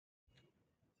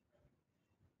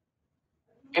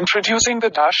Introducing the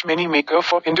Dash Mini Maker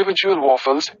for individual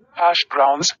waffles, hash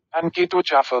browns, and Keto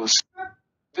Chaffles.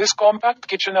 This compact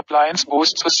kitchen appliance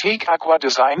boasts a sleek aqua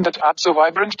design that adds a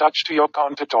vibrant touch to your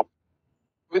countertop.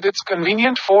 With its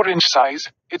convenient 4-inch size,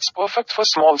 it's perfect for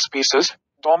small spaces,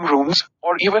 dorm rooms,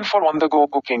 or even for on-the-go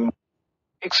cooking.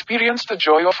 Experience the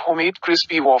joy of homemade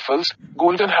crispy waffles,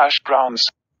 golden hash browns,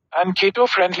 and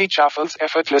keto-friendly chaffles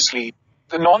effortlessly.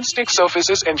 The non-stick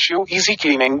surfaces ensure easy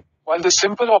cleaning, while the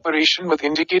simple operation with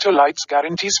indicator lights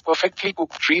guarantees perfectly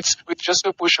cooked treats with just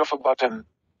a push of a button.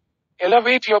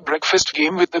 Elevate your breakfast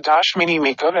game with the Dash Mini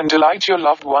Maker and delight your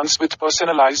loved ones with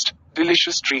personalized,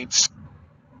 delicious treats.